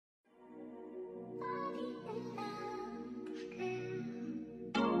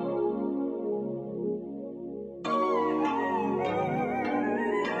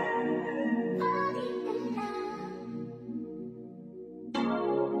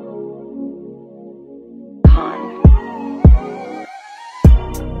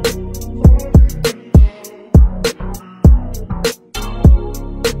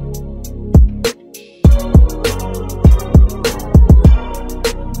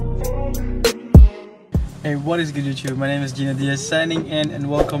Hey, what is good YouTube? My name is Gino Diaz signing in and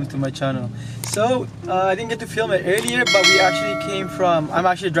welcome to my channel. So, I didn't get to film it earlier, but we actually came from, I'm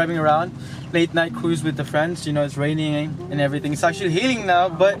actually driving around, late night cruise with the friends. You know, it's raining and everything. It's actually hailing now,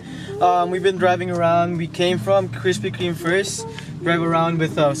 but we've been driving around. We came from Krispy Kreme first, drive around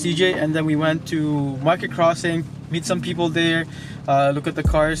with CJ, and then we went to Market Crossing, meet some people there, look at the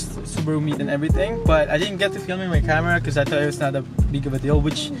cars, Subaru meet and everything. But I didn't get to film in my camera because I thought it was not a big of a deal,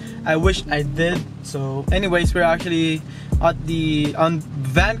 which I wish I did. So anyways, we're actually on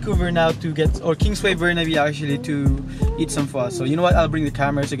Vancouver now to get, or Kingsway Burnaby actually, to eat some pho. So you know what, I'll bring the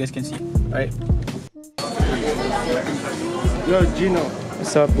camera so you guys can see. Alright. Yo, Gino.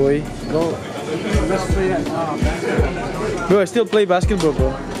 What's up, boy? Go. Let's play that. Bro, I still play basketball,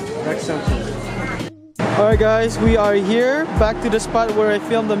 bro. Next session. Alright guys, we are here, back to the spot where I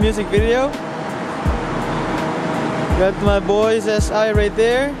filmed the music video. Got my boys SI right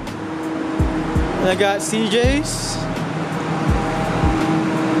there. And I got CJ's.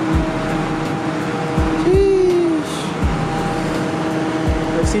 Sheesh.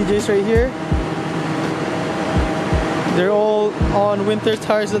 Got CJ's right here. They're all on winter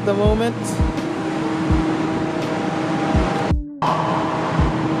tires at the moment.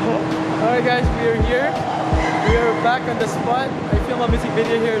 Alright guys, we are here. We are back on the spot. I filmed a music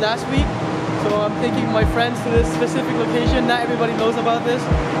video here last week, so I'm taking my friends to this specific location. Not everybody knows about this,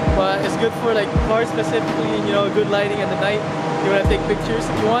 but it's good for like cars specifically, and you know, good lighting at the night. You want to take pictures.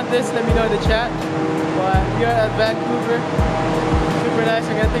 If you want this, let me know in the chat. But we are at Vancouver. Super nice.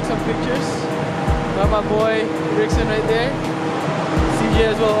 I'm gonna take some pictures. Got my boy Rickson right there.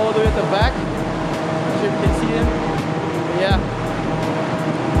 CJ as well, all the way at the back. Not sure if you can see him. But yeah.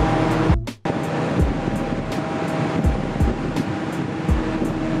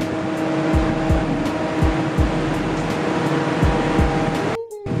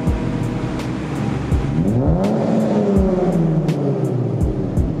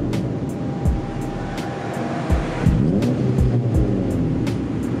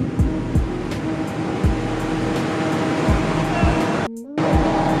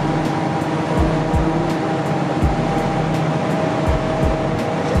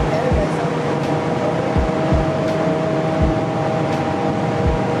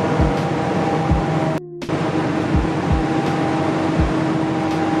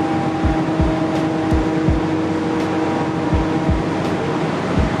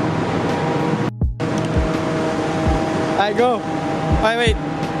 Alright, go. Alright, wait.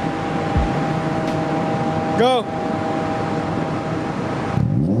 Go.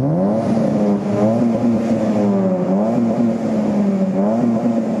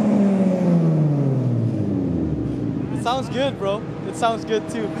 It sounds good, bro. It sounds good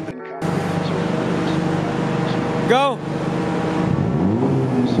too. Go.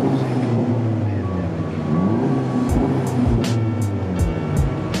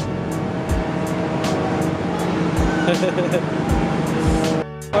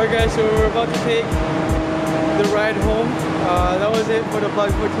 Alright guys, so we're about to take the ride home. That was it for the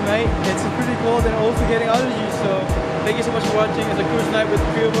vlog for tonight. It's pretty cold and also getting allergies, so thank you so much for watching. It's a cruise night with the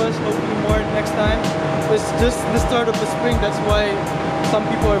three of us, hopefully more next time. It's just the start of the spring, that's why some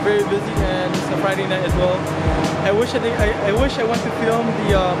people are very busy, and it's a Friday night as well. I wish I went to film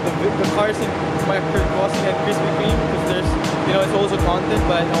the cars in Market Crossing and Krispy Kreme, because there's, you know, it's also content,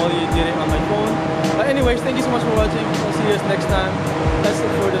 but I only did it on my phone. But anyways, thank you so much for watching. I'll see you guys next time. That's it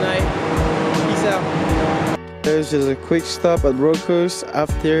for tonight. Peace out. There's just a quick stop at Rocco's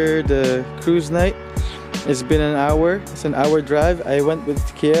after the cruise night. It's been an hour. It's an hour drive. I went with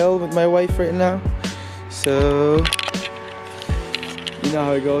KL with my wife right now. So you know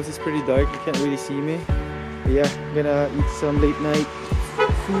how it goes. It's pretty dark. You can't really see me. But yeah, I'm gonna eat some late night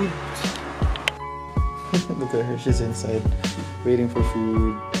food. Look at her. She's inside waiting for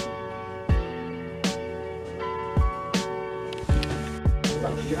food.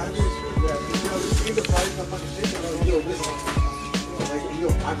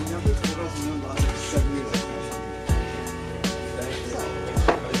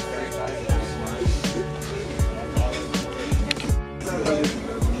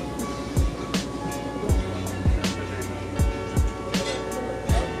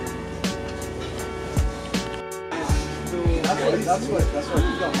 That's what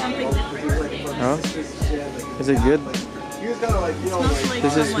Huh? Is it good?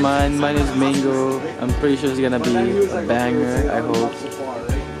 This is mine. Mine is mango. I'm pretty sure it's gonna be a banger. I hope.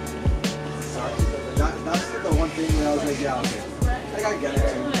 That's the one thing where I was like, yeah, okay. I gotta get it.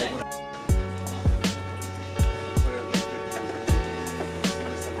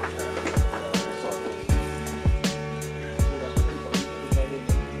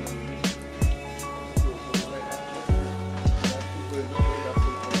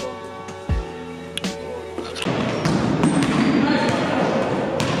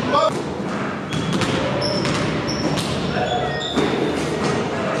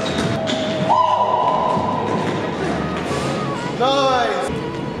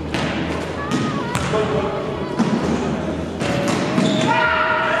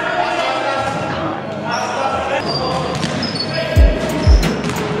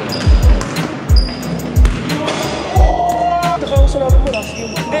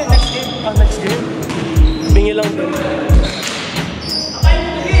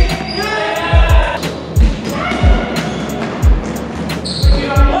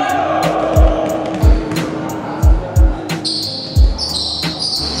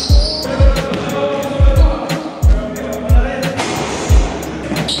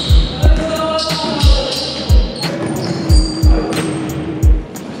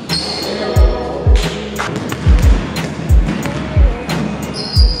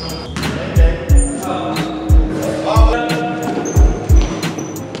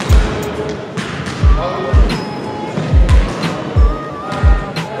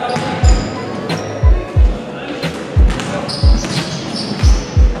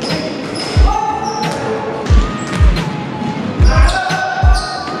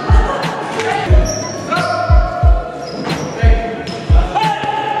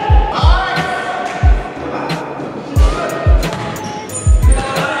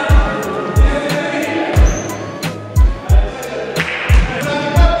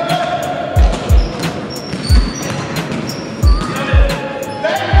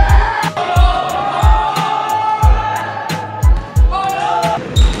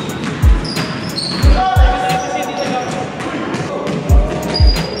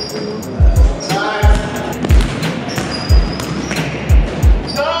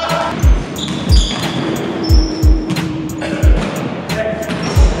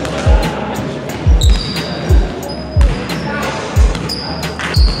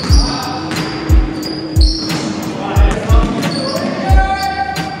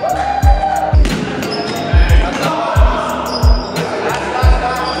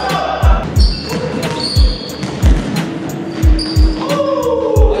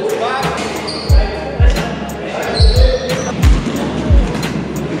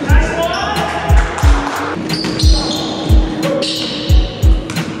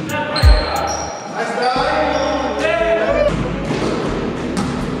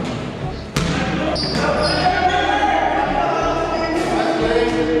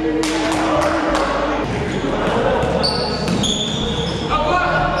 Bye.